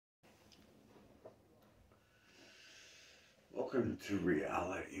Welcome to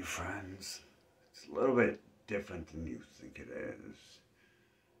reality, friends. It's a little bit different than you think it is.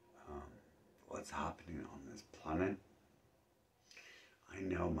 What's happening on this planet? I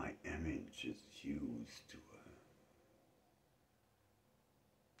know my image is used to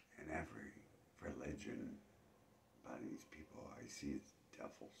in every religion by these people I see as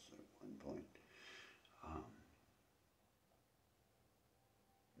devils at one point.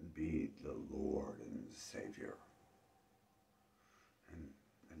 Be the Lord and Savior. And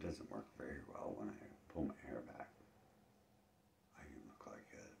it doesn't work very well when I pull my hair back. I can look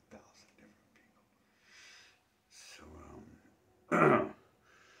like 1,000 different people. So,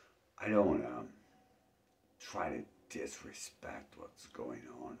 I don't try to disrespect what's going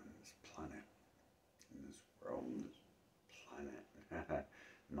on in this planet, in this world, in this planet,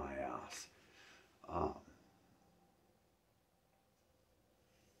 my ass.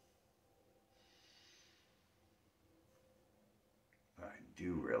 But I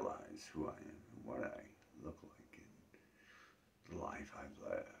do realize who I am and what I look like in the life I've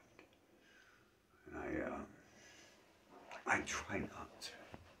lived. And I try not to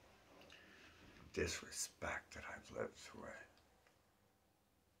disrespect that I've lived through it.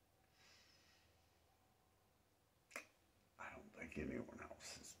 I don't think anyone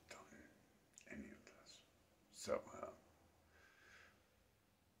else has done any of this. So,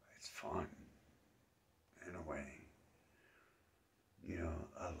 it's fun, in a way. You know,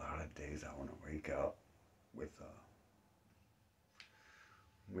 a lot of days I want to wake up with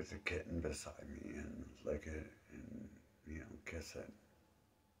a kitten beside me and lick it and, kiss it,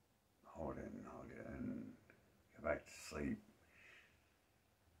 hold it and hug it and go back to sleep.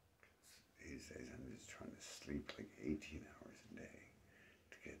 Because these days I'm just trying to sleep like 18 hours a day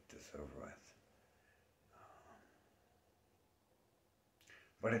to get this over with.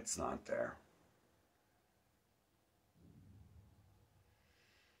 But it's not there.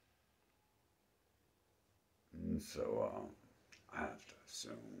 And so I have to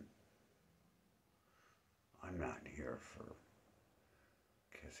assume I'm not here for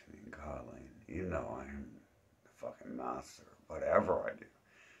kissing and cuddling, even though I'm the fucking master of whatever I do.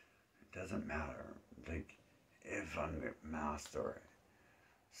 It doesn't matter. Like, if I'm the master at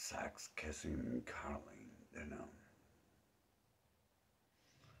sex, kissing, and cuddling, then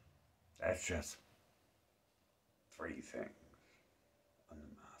that's just 3 things I'm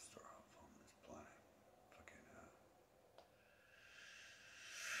the master of on this planet.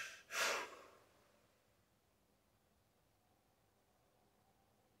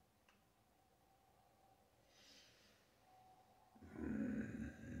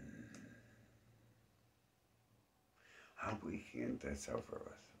 How we can get this over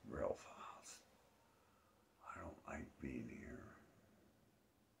with real fast. I don't like being here.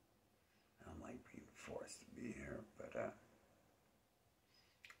 I don't like being forced to be here, but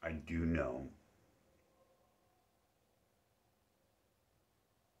I do know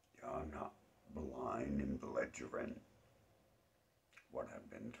I'm not blind and belligerent. What I've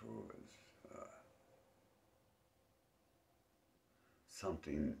been through is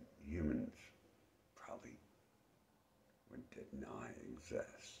something humans probably would deny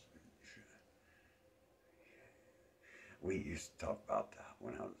exists. We used to talk about that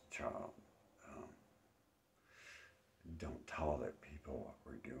when I was a child. Don't tell other people what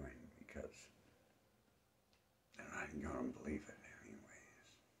we're doing because they're not going to believe it anyways.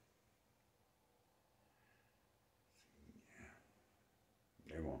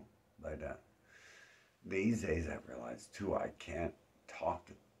 Yeah, they won't. But these days I realize too I can't talk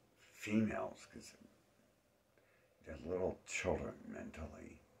to females because they're little children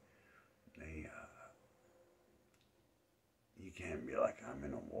mentally. You can't be like, I'm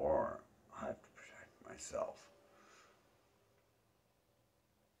in a war, I have to protect myself.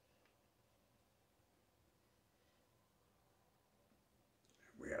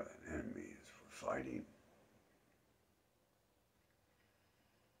 We have an enemy as we're fighting.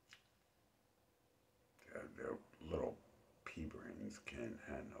 Their little pea brains can't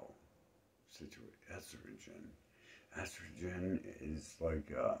handle estrogen. Estrogen is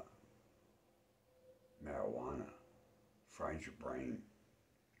like marijuana. Fries your brain,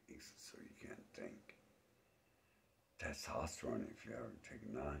 makes it so you can't think. Testosterone, if you ever take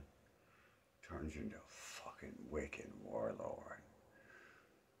that, turns you into a fucking wicked warlord.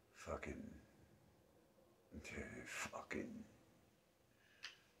 Fucking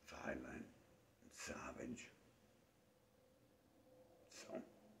violent and savage. So,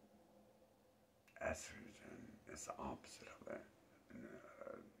 estrogen is the opposite of it. And,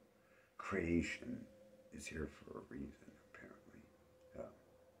 creation is here for a reason, apparently.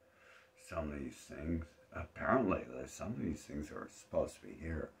 some of these things, apparently, some of these things are supposed to be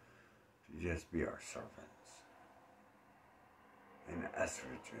here to just be our servants. And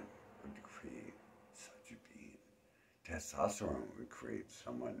estrogen would create such a being. Testosterone would create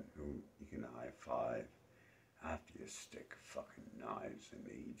someone who you can high-five after you stick fucking knives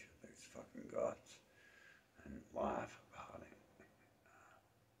into each other's fucking guts and laugh about it.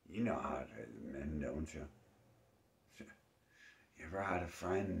 You know how it is, men, don't you? You ever had a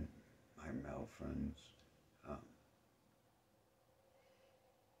friend, my male friends,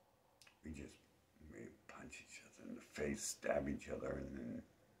 we punch each other in the face, stab each other, and then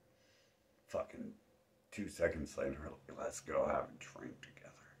fucking 2 seconds later, let's go have a drink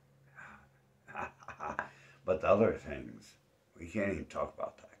together. But the other things, we can't even talk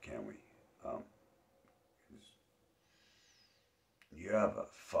about that, can we? You have a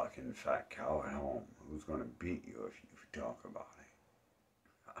fucking fat cow at home who's going to beat you if you talk about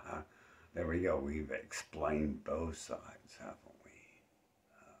it. There we go. We've explained both sides, haven't we?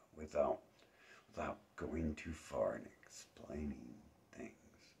 Without going too far in explaining things.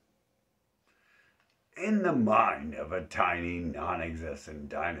 In the mind of a tiny, non-existent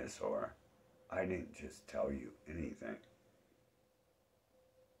dinosaur, I didn't just tell you anything.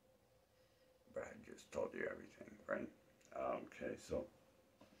 But I just told you everything, right? Okay, so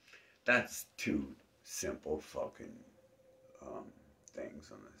that's 2 simple fucking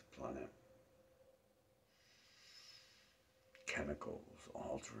things on this planet. Chemicals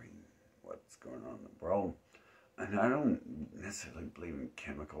altering what's going on in the world. And I don't necessarily believe in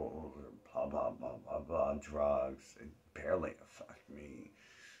chemicals or blah, blah, blah, blah, blah, drugs. They barely affect me.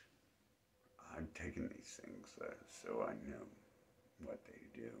 I've taken these things so I know what they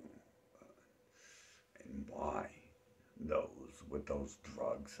do and why those with those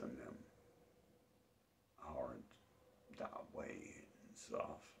drugs in them are that way and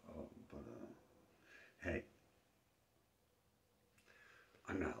stuff. Hey,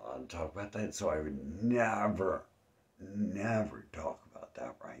 I'm not allowed to talk about that, so I would never talk about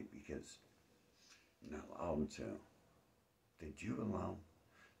that, right? Because I'm not allowed to. Did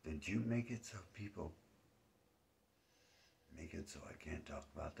you make it so people make it so I can't talk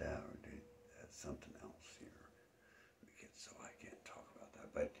about that, or did something else here make it so I can't talk about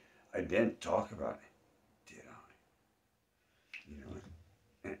that? But I didn't talk about it, did I? You know.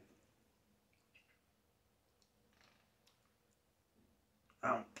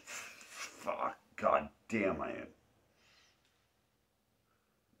 Oh, fuck, god damn,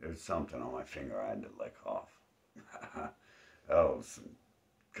 there's something on my finger I had to lick off. Oh, some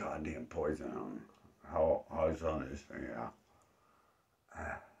goddamn poison on how's on this thing,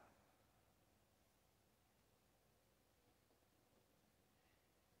 yeah.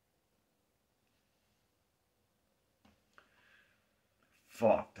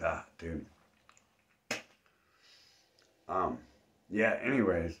 Fuck that, dude. Yeah,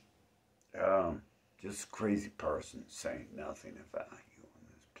 anyways, just crazy person saying nothing of value on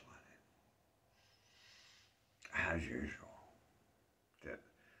this planet. As usual. The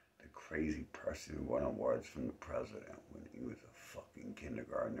crazy person who won awards from the president when he was a fucking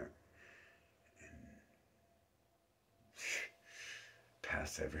kindergartner and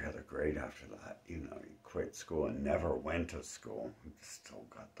passed every other grade after that. You know, he quit school and never went to school. He still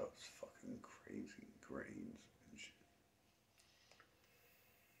got those fucking crazy grades.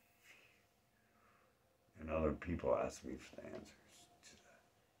 And other people ask me for the answers to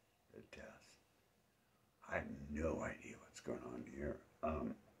the test. I have no idea what's going on here.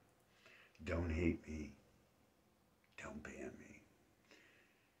 Don't hate me. Don't ban me.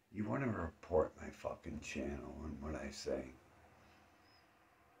 You want to report my fucking channel and what I say?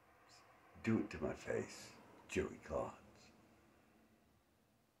 Do it to my face, Joey Klotz.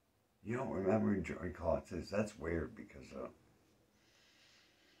 You don't remember who Joey Klotz is? That's weird because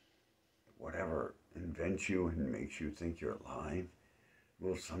whatever invents you and makes you think you're alive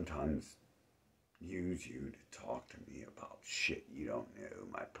will sometimes use you to talk to me about shit you don't know,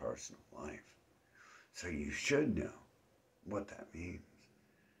 my personal life. So you should know what that means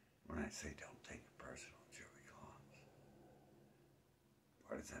when I say don't take it personal, Joey Klotz.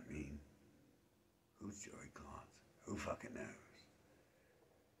 What does that mean? Who's Joey Klotz? Who fucking knows?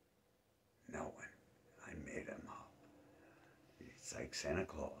 No one. I made him up. It's like Santa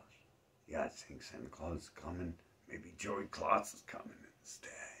Claus. Yeah, I think Santa Claus is coming. Maybe Joey Klotz is coming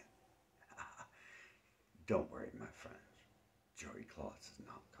instead. Don't worry, my friends. Joey Klotz is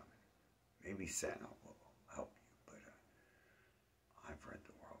not coming. Maybe Santa will help you, but I've read the